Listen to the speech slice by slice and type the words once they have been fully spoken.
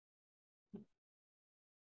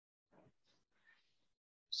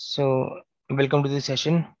So welcome to the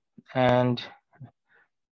session, and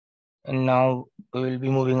now we will be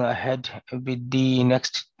moving ahead with the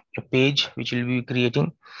next page which we'll be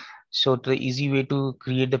creating. So the easy way to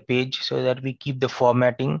create the page so that we keep the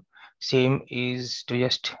formatting same is to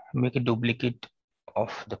just make a duplicate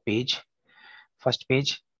of the page, first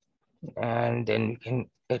page, and then we can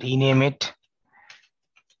rename it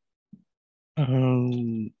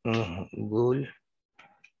goal.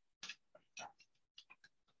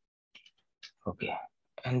 Okay,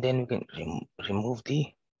 and then we can remove the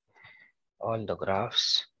all the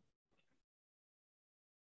graphs.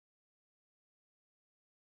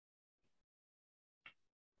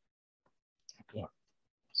 Okay,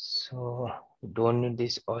 so we don't need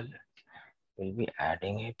this all. We'll be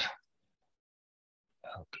adding it.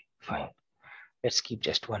 Okay, fine. Let's keep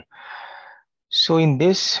just one. So in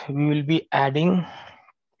this, we will be adding,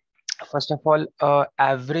 first of all,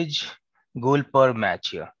 average goal per match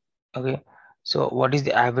here. Okay, so what is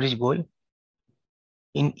the average goal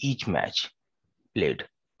in each match played?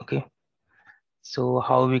 Okay, so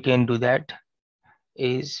how we can do that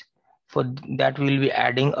is, for that we'll be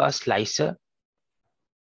adding a slicer.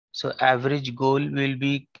 So average goal will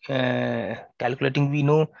be calculating. We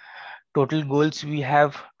know total goals we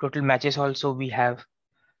have, total matches also we have,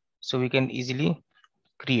 so we can easily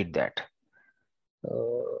create that.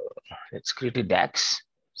 Let's create a DAX,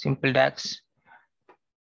 simple DAX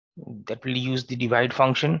that will use the divide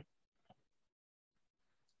function.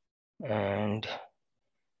 And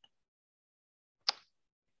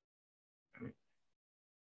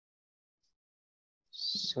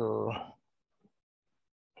so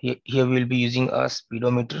here we'll be using a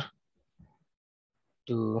speedometer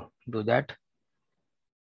to do that.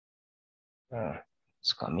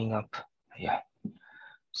 It's coming up, yeah.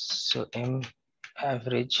 So M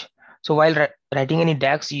average. So while writing any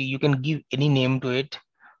DAX, you can give any name to it.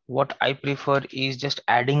 What I prefer is just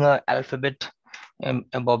adding a alphabet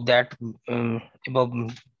above that, above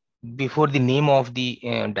before the name of the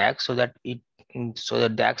DAX, so that the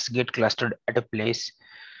DAX get clustered at a place,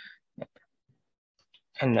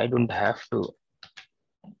 and I don't have to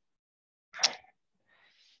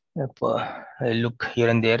look here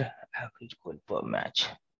and there. Average goal per match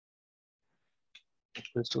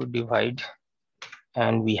equals to divide,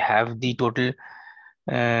 and we have the total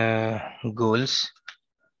goals,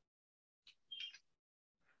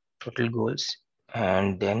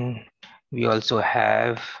 and then we also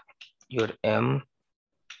have your M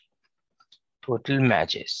total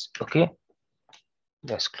matches. Okay,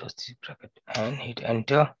 let's close this bracket and hit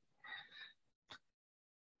enter,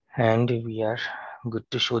 and we are good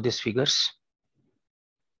to show these figures.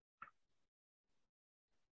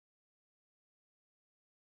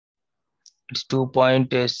 It's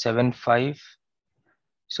 2.75.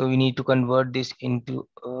 So we need to convert this into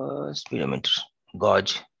speedometer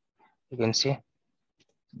gauge. You can say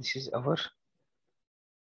this is our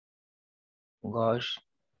gauge.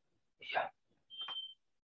 Yeah.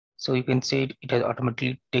 So you can say it has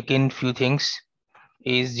automatically taken few things.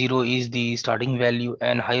 Is 0 is the starting value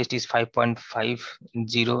and highest is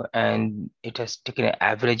 5.50, and it has taken an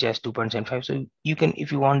average as 2.75. So you can,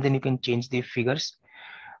 if you want, then you can change the figures,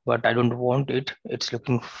 but I don't want it. It's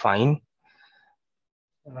looking fine.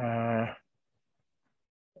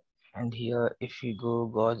 And here, if you go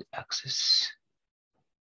gauge axis,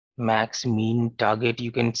 max, mean, target,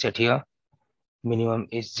 you can set here. Minimum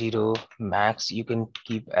is 0, max you can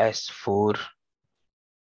keep as 4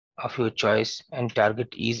 of your choice, and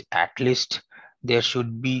target is at least there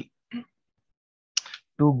should be 2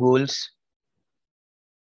 goals.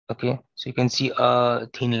 Okay, so you can see a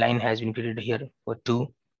thin line has been created here for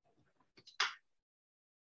 2.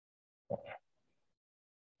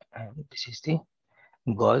 And this is the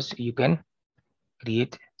gauze you can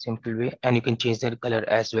create simple way, and you can change the color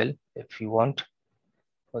as well if you want.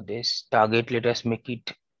 For this target, let us make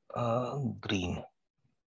it green.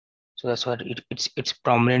 So that's what it's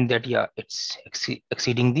prominent that, yeah, it's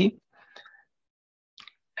exceeding the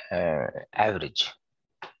average.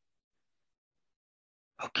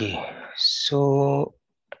 Okay, so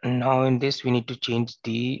now in this we need to change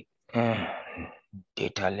the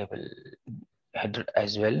data level header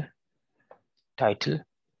as well, title.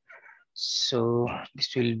 So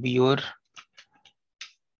this will be your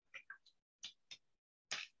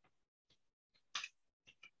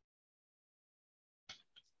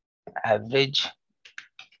average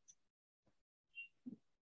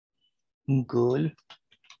goal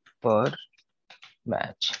per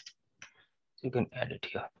match. So you can add it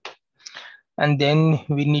here. And then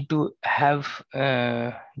we need to have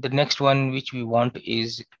the next one which we want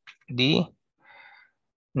is the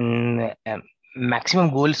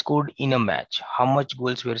maximum goals scored in a match. How much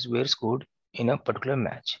goals were scored in a particular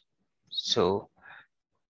match? So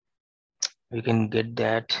we can get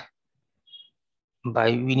that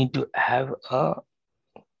by, we need to have a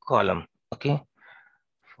column. Okay.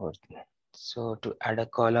 So to add a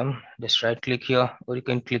column, just right click here, or you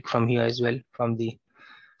can click from here as well, from the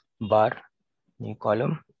bar, new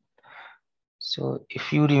column. So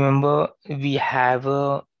if you remember, we have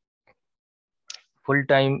a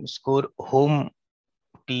full-time score home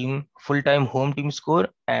team, full-time home team score,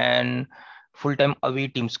 and full-time away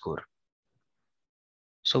team score.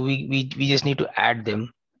 So we just need to add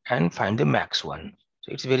them and find the max one.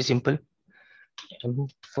 So it's very simple.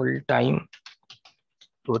 Full-time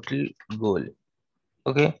total goal.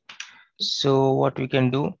 Okay. So what we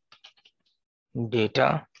can do,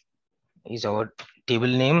 data is our table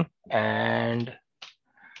name, and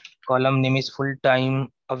column name is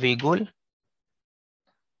full-time away goal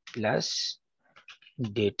plus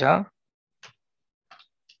data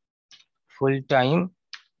full-time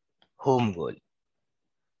home goal.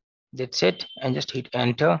 That's it, and just hit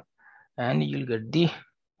enter, and you'll get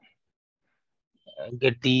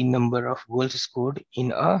the number of goals scored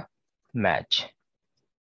in a match.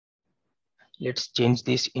 Let's change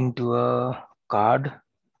this into a card.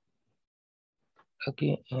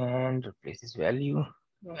 Okay, and replace this value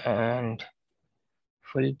and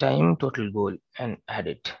full-time total goal and add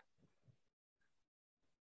it.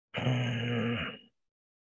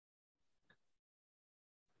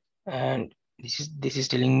 And this is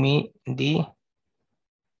telling me the,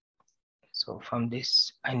 so from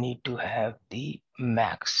this I need to have the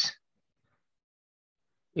max.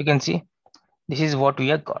 You can see this is what we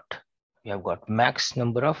have got. We have got max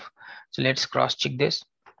number of, so let's cross check this.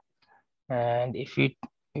 And if we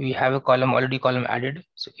have a column, already column added.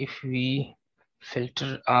 So if we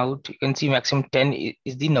filter out, you can see maximum 10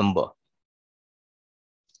 is the number.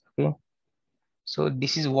 Okay. So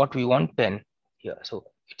this is what we want, 10 here. So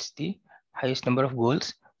it's the highest number of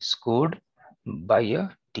goals scored by a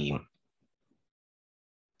team.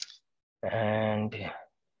 And yeah,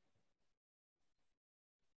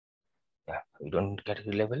 we don't need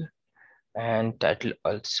category level. And title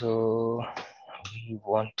also we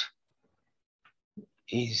want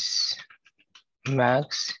is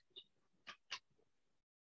max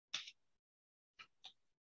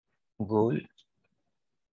goal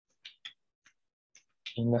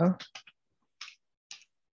in a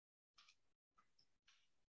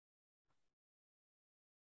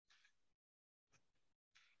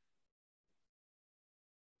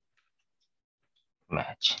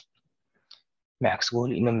match. Max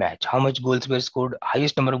goal in a match. How much goals were scored?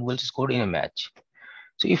 Highest number of goals scored in a match.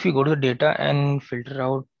 So if we go to the data and filter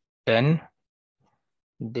out 10,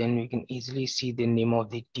 then we can easily see the name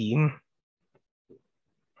of the team.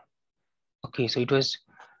 Okay, so it was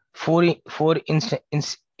four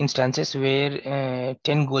instances where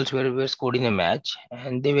 10 goals were scored in a match,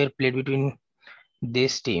 and they were played between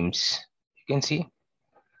these teams. You can see.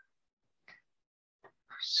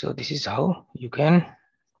 So this is how you can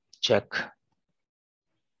check,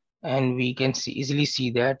 and we can easily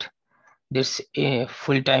see that this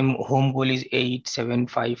full-time home goal is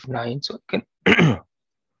 8,759. So you can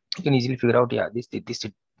you can easily figure out, yeah, this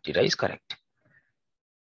data is correct.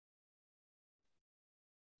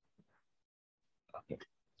 Okay,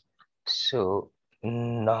 so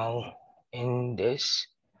now in this,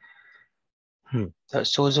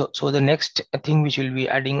 so the next thing which will be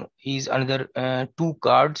adding is another two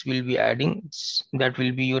cards will be adding, that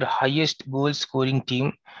will be your highest goal scoring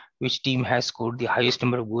team, which team has scored the highest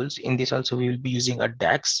number of goals. In this also we will be using a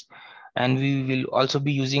DAX, and we will also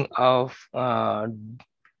be using a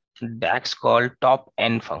DAX called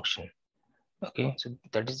TopN function. Okay, so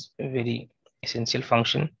that is a very essential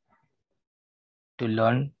function to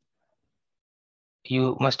learn.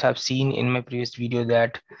 You must have seen in my previous video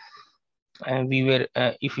that we were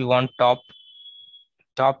if you want top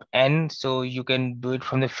N, so you can do it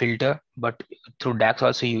from the filter, but through DAX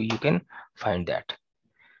also you can find that.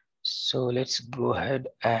 So let's go ahead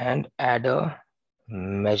and add a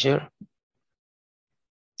measure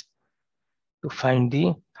to find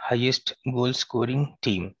the highest goal scoring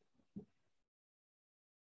team.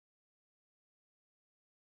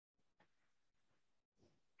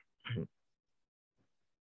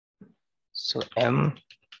 So M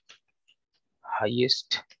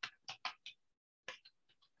highest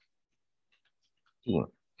team,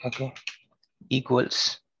 okay,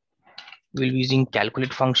 equals, we'll be using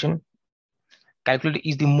calculate function. Calculate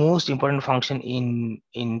is the most important function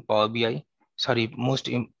in Power BI. Sorry, most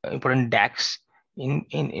important DAX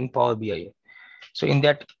in Power BI. So in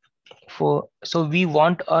that so we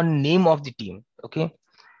want a name of the team. Okay,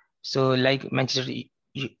 so like Manchester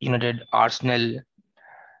United, Arsenal,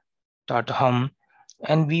 Tottenham,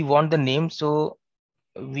 and we want the name. So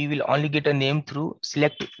we will only get a name through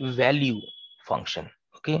select value function.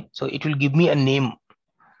 Okay, so it will give me a name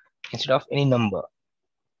instead of any number.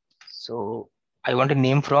 So I want a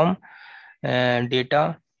name from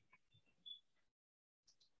data.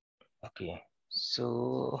 Okay,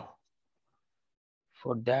 so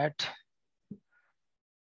for that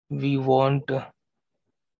we want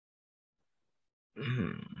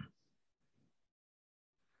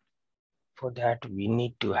for that we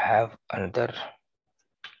need to have another.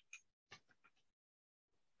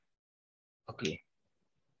 Okay,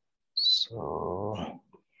 so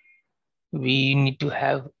we need to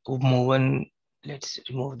have move on. Let's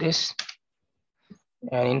remove this,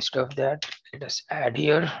 and instead of that, let us add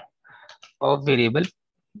here a variable.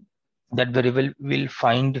 That variable will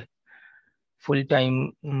find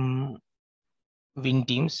full-time win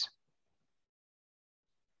teams.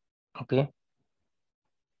 Okay,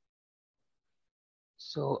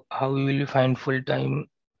 so how we will find full-time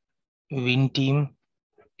win team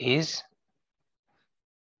is,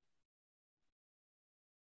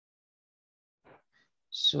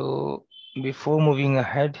 so before moving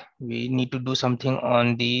ahead, we need to do something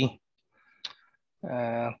on the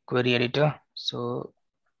query editor. So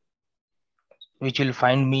which will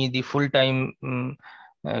find me the full-time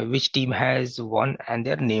which team has won and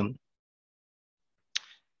their name.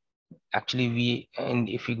 Actually, and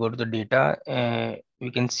if we go to the data,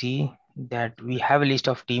 we can see that we have a list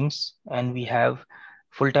of teams and we have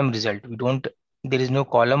full-time result. We don't, there is no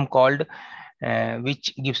column called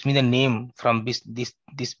which gives me the name from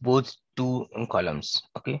this both two columns.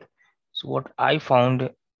 Okay, so what I found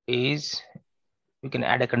is we can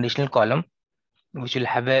add a conditional column which will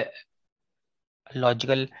have a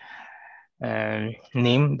logical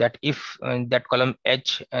name that if that column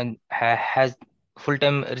H and has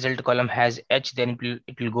full-time result column has H, then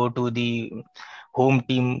it will go to the home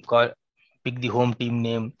team, pick the home team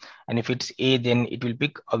name, and if it's A, then it will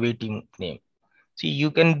pick away team name. See,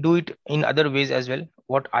 you can do it in other ways as well.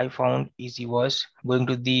 What I found easy was going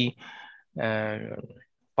to the uh,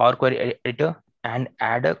 Power Query editor and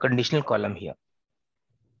add a conditional column here.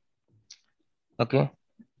 Okay,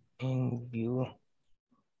 in view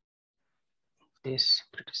this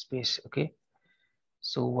space. Okay,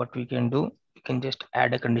 so what we can do, we can just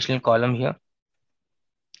add a conditional column here.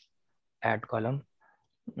 Add column.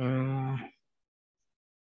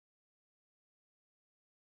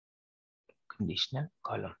 Conditional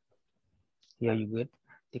column. Here you get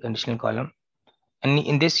the conditional column, and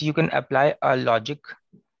in this you can apply a logic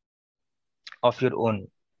of your own.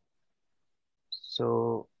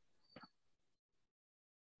 So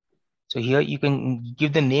here you can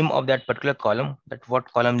give the name of that particular column, that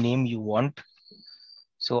what column name you want.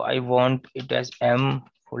 So I want it as M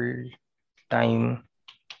full time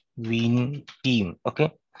win team.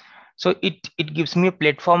 Okay, so it gives me a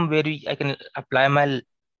platform where I can apply my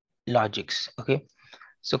logics. Okay,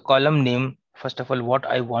 so column name, first of all, what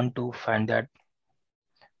I want to find that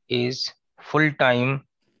is full time,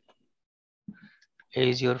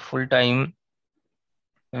 is your full time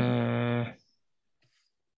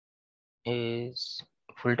is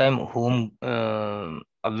full time home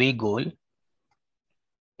away goal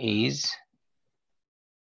is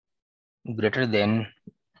greater than,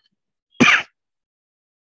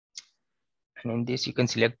 and in this you can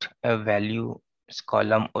select a value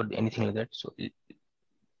column or anything like that. So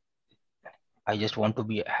I just want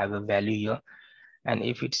to have a value here, and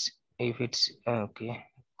if it's okay,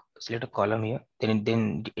 select a column here,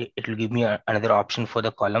 then it will give me another option for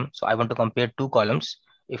the column. So I want to compare two columns.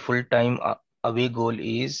 If full time away goal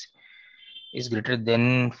is greater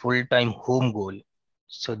than full time home goal,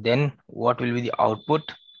 so then what will be the output?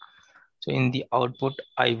 So in the output,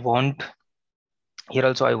 I want here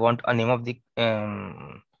also I want a name of the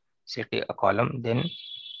select a column. Then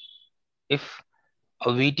if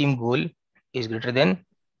away team goal is greater than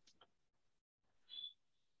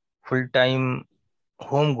full time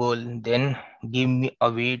home goal, then give me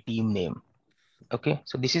away team name. Okay,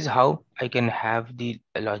 so this is how I can have the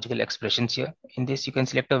logical expressions here. In this, you can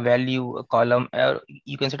select a value, a column, or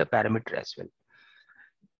you can set a parameter as well.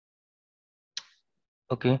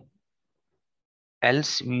 Okay.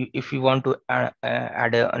 Else, if we want to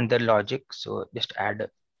add another logic, so just add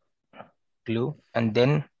glue, and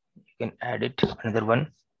then you can add it another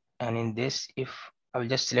one. And in this, if I will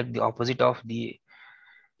just select the opposite of the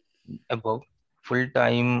above, full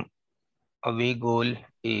time away goal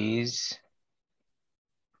is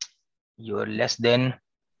your less than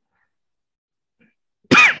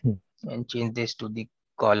and change this to the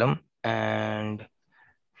column and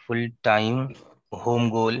full time home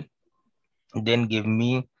goal. Then give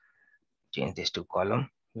me, change this to column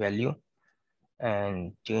value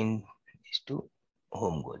and change this to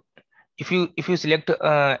home goal. If you select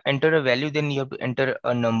enter a value, then you have to enter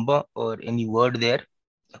a number or any word there.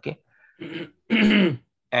 Okay.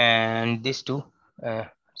 And this too.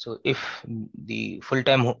 So if the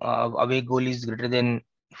full-time away goal is greater than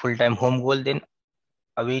full-time home goal, then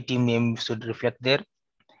away team name should reflect there.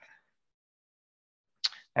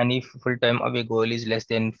 And if full-time away goal is less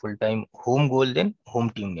than full-time home goal, then home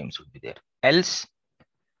team name should be there. Else,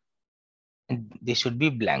 they should be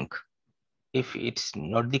blank. If it's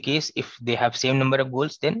not the case, if they have same number of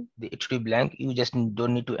goals, then it should be blank. You just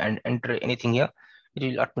don't need to enter anything here. It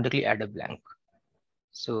will automatically add a blank.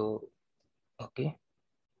 So, okay.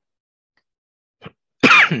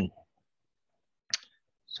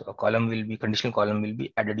 So a column will be, conditional column will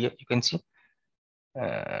be added here. You can see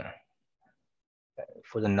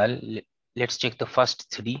for the null, let's check the first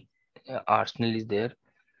three. Arsenal is there.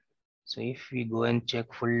 So if we go and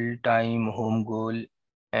check full-time home goal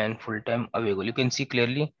and full-time away goal, you can see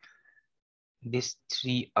clearly these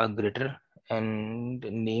three are greater and the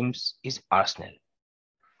names is Arsenal.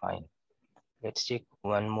 Fine. Let's check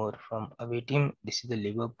one more from away team. This is the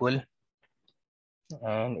Liverpool.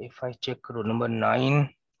 And if I check row number 9,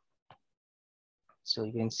 so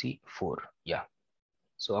you can see 4. Yeah.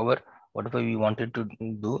 So our whatever we wanted to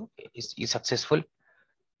do is successful.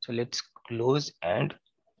 So let's close and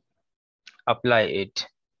apply it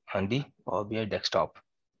on the Power BI desktop.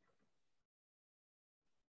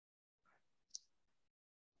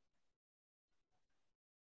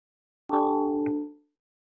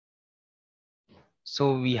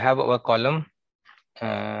 So we have our column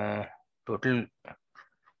total.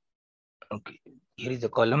 Okay, here is the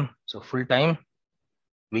column. So full-time,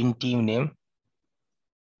 win team name,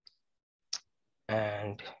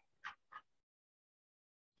 and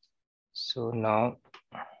so now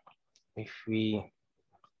if we,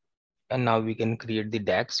 and now we can create the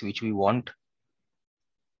DAX which we want.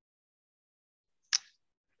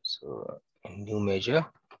 So new measure.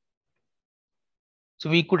 So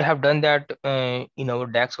we could have done that in our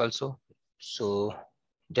DAX also. So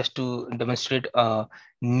just to demonstrate a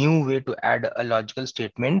new way to add a logical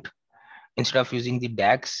statement instead of using the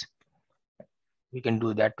DAX, we can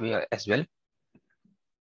do that way as well.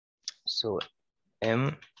 So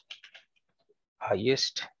M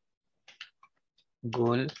highest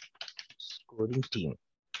goal scoring team.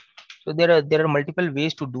 So there are multiple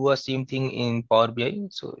ways to do a same thing in Power BI.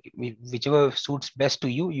 So whichever suits best to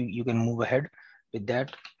you, you can move ahead with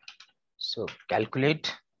that. So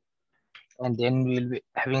calculate, and then we'll be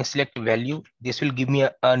having a select value. This will give me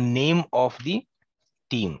a name of the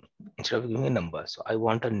team instead of giving a number. So I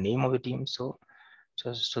want a name of a team. So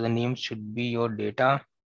the name should be your data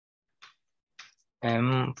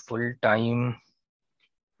M full-time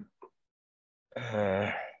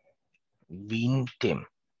win team.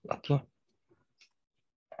 Okay.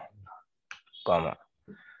 Comma.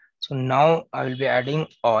 So now I will be adding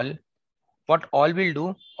all. What all will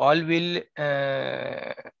do? All will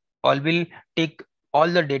take all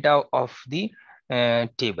the data of the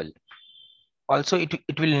table. Also,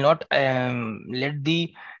 it will not let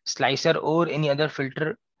the slicer or any other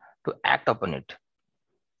filter to act upon it.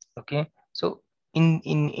 Okay. So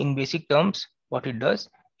in basic terms, what it does,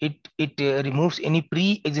 it removes any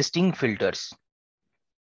pre-existing filters.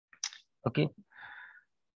 Okay.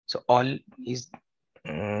 So all is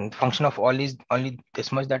function of all is only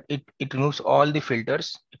this much, that it removes all the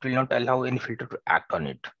filters. It will not allow any filter to act on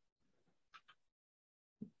it.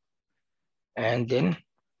 And then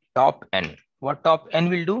top n. What top n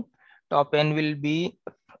will do? Top n will be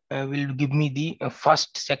will give me the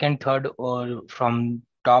first, second, third, or from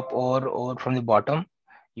top or from the bottom.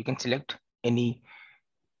 You can select any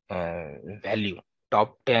value,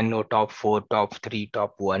 top 10 or top 4, top 3,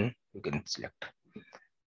 top 1, you can select.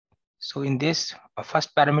 So in this,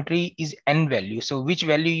 first parameter is n value. So which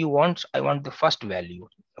value you want? I want the first value.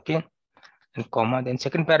 Okay. And comma. Then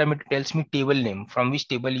second parameter tells me table name, from which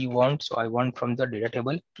table you want. So I want from the data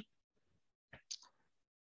table.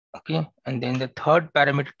 Okay. And then the third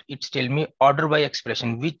parameter, it's tell me order by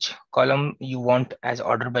expression, which column you want as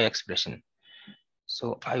order by expression.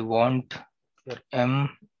 So I want your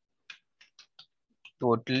M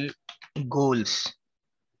total goals.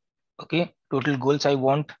 Okay. Total goals I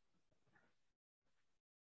want.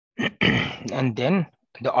 And then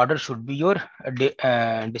the order should be your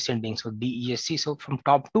descending. So DESC. So from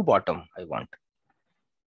top to bottom, I want.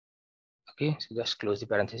 Okay. So just close the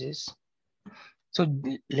parenthesis. So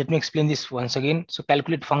let me explain this once again. So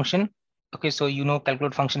calculate function. Okay, so you know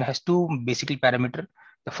calculate function has two basically parameter.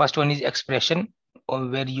 The first one is expression, or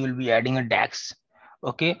where you will be adding a DAX,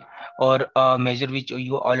 okay, or a measure which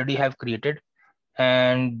you already have created.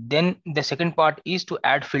 And then the second part is to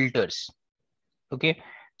add filters. Okay,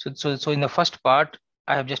 so in the first part,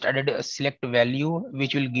 I have just added a select value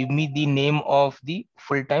which will give me the name of the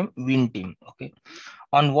full-time win team. Okay,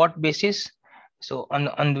 on what basis? So on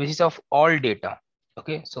the basis of all data.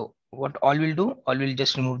 Okay, so what all will do, all will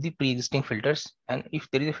just remove the pre-existing filters, and if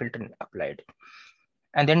there is a filter applied,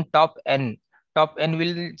 and then top n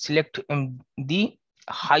will select the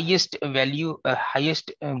highest value,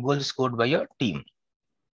 highest goal scored by a team.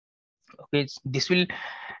 Okay, this will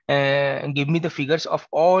give me the figures of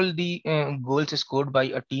all the goals scored by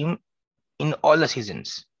a team in all the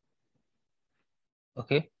seasons.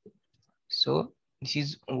 Okay, so this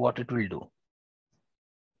is what it will do.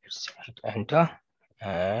 Let's hit enter,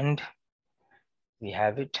 and we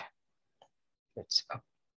have it. Let's up.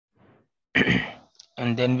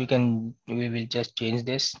 And then we will just change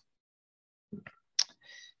this.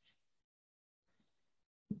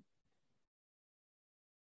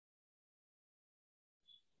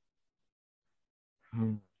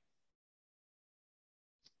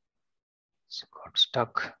 It's got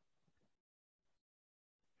stuck.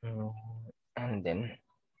 And then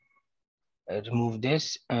I remove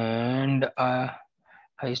this, and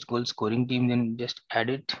highest goal scoring team, then just add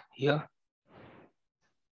it here.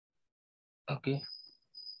 Okay,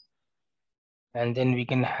 and then we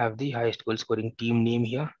can have the highest goal scoring team name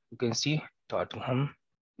here. You can see Tottenham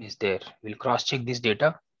is there. We'll cross check this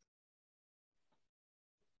data.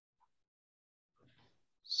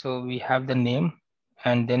 So we have the name,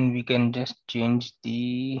 and then we can just change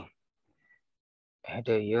the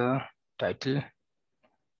header here, title.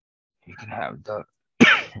 You can have the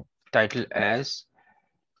title as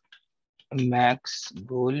max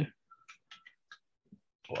goal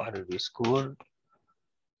or we scored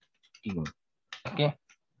team. Okay,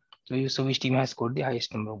 so which team has scored the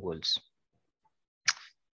highest number of goals?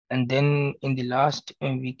 And then in the last,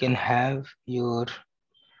 we can have your,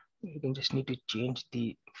 you can just need to change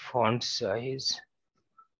the font size,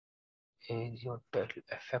 is your title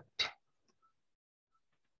effect,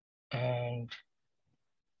 and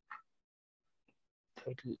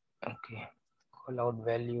title. Okay, call out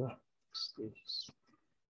value.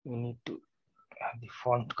 We need to have the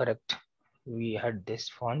font correct. We had this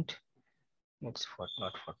font. It's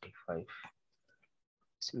not 45.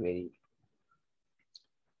 It's very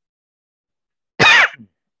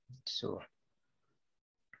so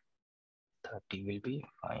 30 will be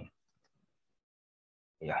fine.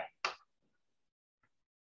 Yeah.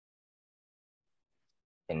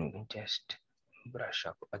 Then we can just brush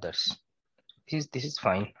up others. This is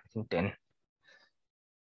fine. I think 10.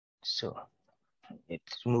 So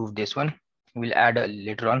let's remove this one. We'll add a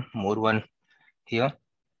later on more one here.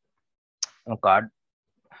 A card.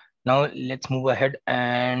 Now let's move ahead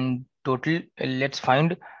and total. Let's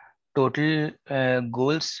find total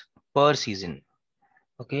goals per season.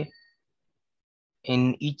 Okay.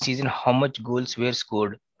 In each season, how much goals were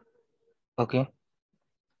scored? Okay.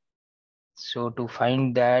 So to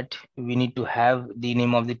find that, we need to have the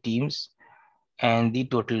name of the teams and the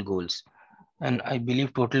total goals. And I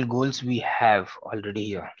believe total goals we have already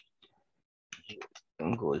here.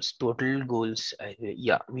 Goals, total goals.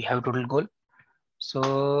 Yeah, we have total goal.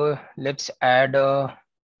 So let's add a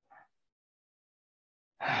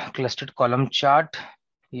clustered column chart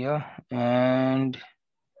here, and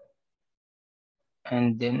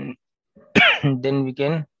then then we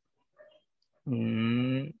can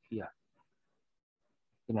yeah,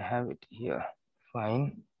 we can have it here.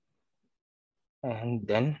 Fine. And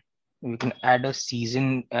then we can add a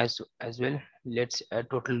season as well. Let's add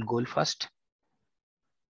total goal first,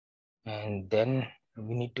 and then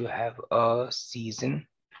we need to have a season.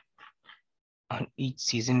 On each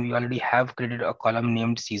season, we already have created a column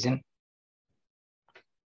named season.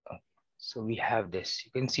 So we have this.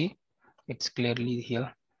 You can see it's clearly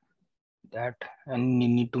here that, and you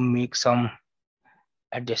need to make some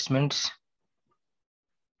adjustments.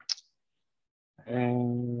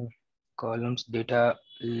 And columns data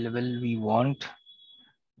level we want,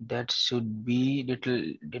 that should be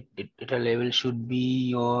data level should be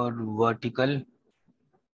your vertical,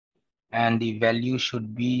 and the value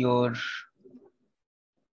should be your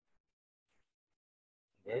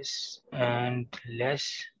this, and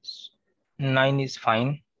less 9 is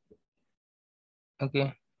fine. Okay,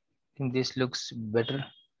 I think this looks better.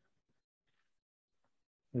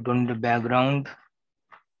 We don't need a background,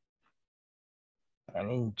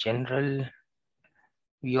 and in general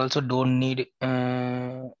we also don't need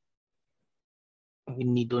we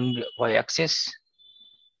need only y-axis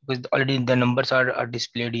because already the numbers are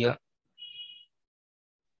displayed here.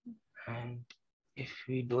 And if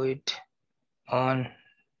we do it on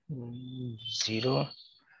 0,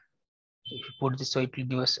 if you put this, so it will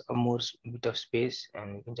give us a more bit of space,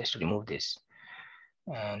 and we can just remove this.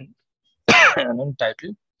 And on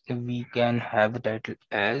title, we can have the title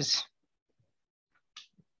as,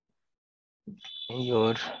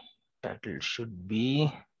 your title should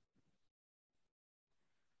be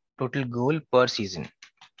total goal per season.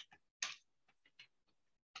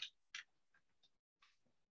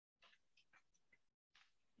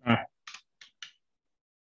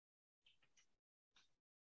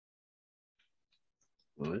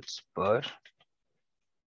 Goals per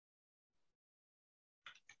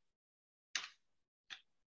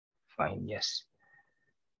fine, yes.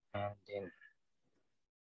 And then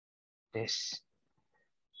this,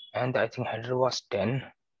 and I think header was 10.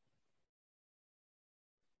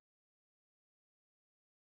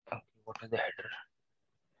 Okay, what was the header?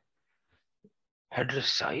 Header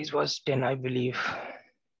size was 10, I believe.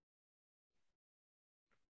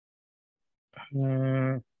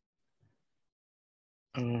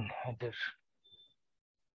 Header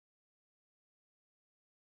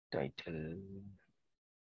title.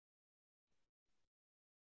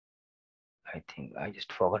 I think I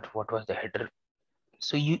just forgot what was the header.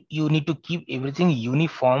 So you need to keep everything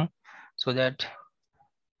uniform so that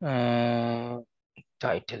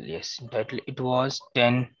title, yes, title, it was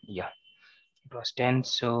 10. Yeah, it was 10.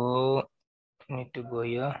 So I need to go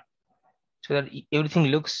here so that everything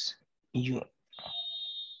looks you.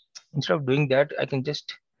 Instead of doing that, I can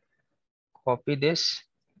just copy this,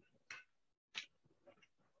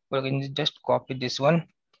 or I can just copy this one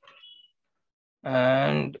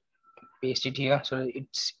and paste it here, so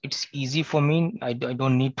it's easy for me. I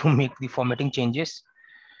don't need to make the formatting changes.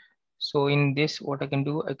 So in this, what I can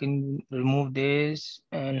do, I can remove this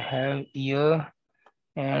and have year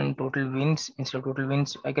and total wins. Instead of total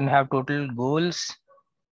wins, I can have total goals.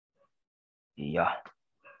 Yeah,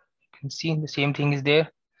 you can see the same thing is there,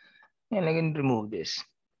 and I can remove this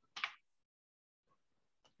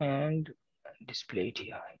and display it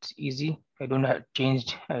here. It's easy. I don't have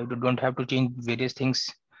to change various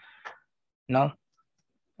things now.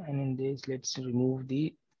 And in this, let's remove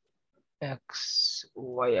the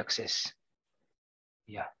y axis.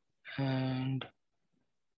 Yeah, and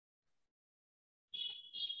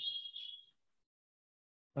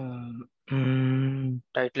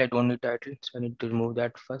title, I don't need title, so I need to remove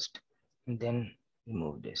that first and then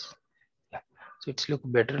remove this. Yeah, so it's look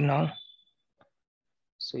better now.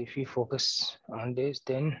 So if we focus on this,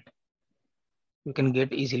 then we can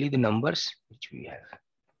get easily the numbers which we have.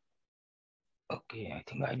 Okay, I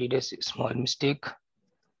think I did a small mistake.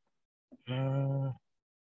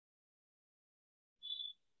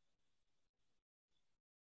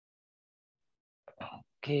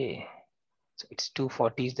 Okay, so it's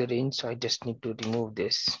 240 is the range, so I just need to remove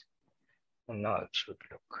this, and now it should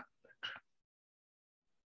look better.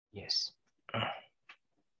 Yes.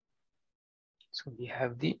 So we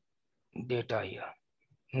have the data here.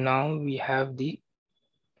 Now we have the,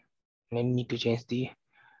 I need to change the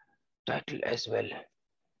title as well.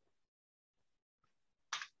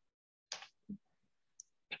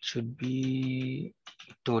 It should be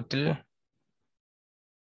total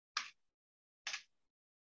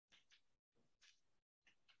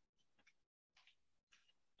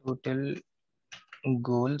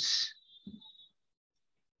goals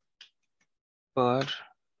per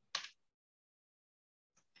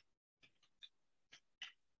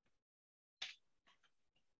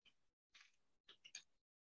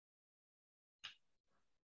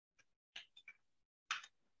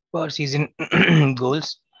season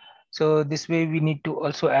goals. So this way we need to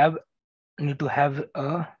also have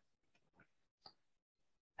a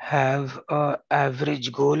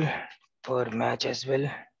average goal per match as well.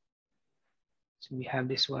 So we have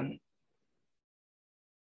this one.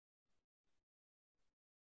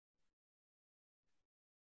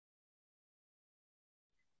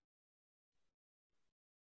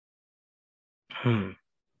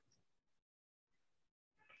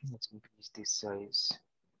 Let's increase this size.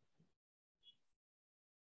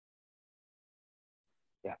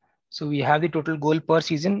 Yeah. So we have the total goal per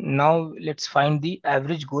season. Now let's find the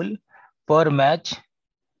average goal per match.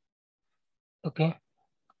 Okay.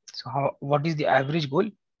 So what is the average goal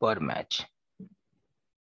per match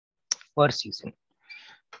per season?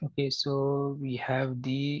 Okay, so we have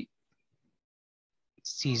the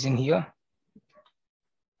season here,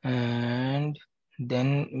 and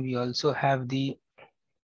then we also have the,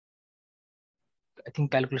 I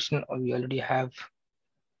think calculation, or we already have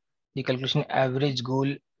the calculation average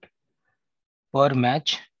goal per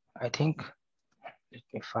match. I think, let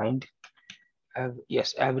me find,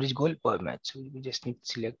 yes, average goal per match. So we just need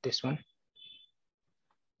to select this one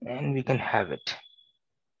and we can have it.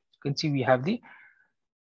 You can see we have the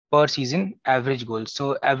per season average goal.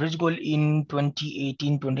 So average goal in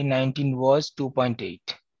 2018, 2019 was 2.8.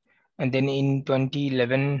 And then in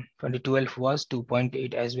 2011, 2012 was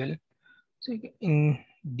 2.8 as well. So in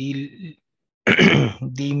the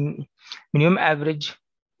the minimum average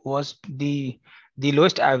was the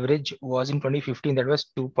lowest average was in 2015, that was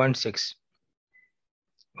 2.6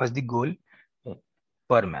 was the goal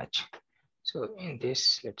per match. So in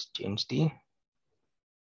this, let's change the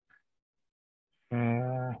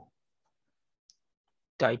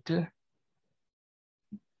title.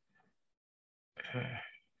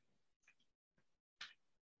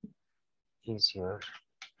 Is your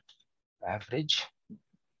average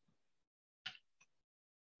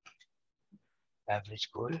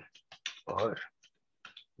goal per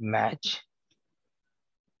match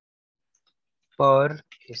per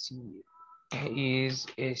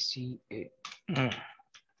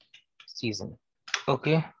season.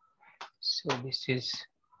 Okay, so this is,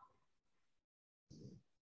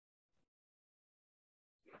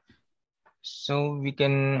 so we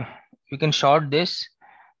can short this.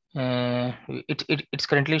 It's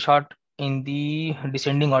currently short in the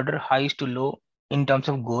descending order, highest to low in terms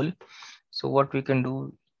of goal. So what we can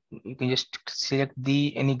do, you can just select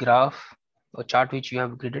the any graph or chart which you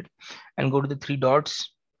have created and go to the three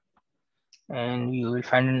dots, and you will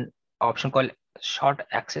find an option called short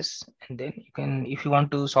axis. And then you can, if you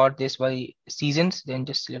want to sort this by seasons, then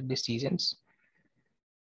just select the seasons,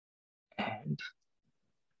 and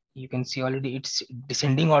you can see already it's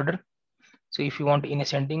descending order. So if you want in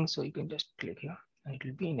ascending, so you can just click here and it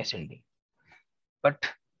will be in ascending. But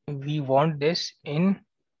we want this in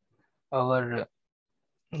our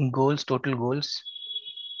goals, total goals,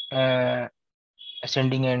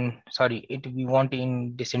 ascending, and sorry, it we want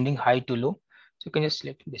in descending, high to low. So you can just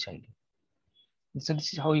select descending. So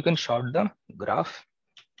this is how you can short the graph.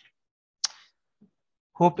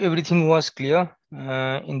 Hope everything was clear.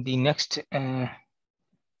 In the next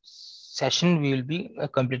session, we will be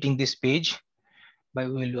completing this page, by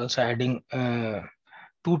we will also adding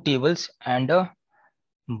two tables and a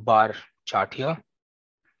bar chart here.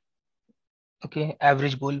 Okay,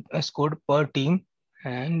 average goal scored per team,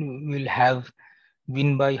 and we'll have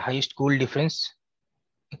win by highest goal difference.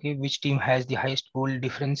 Okay, which team has the highest goal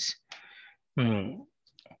difference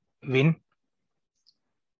win.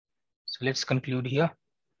 So let's conclude here.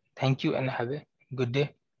 Thank you and have a good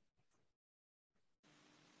day.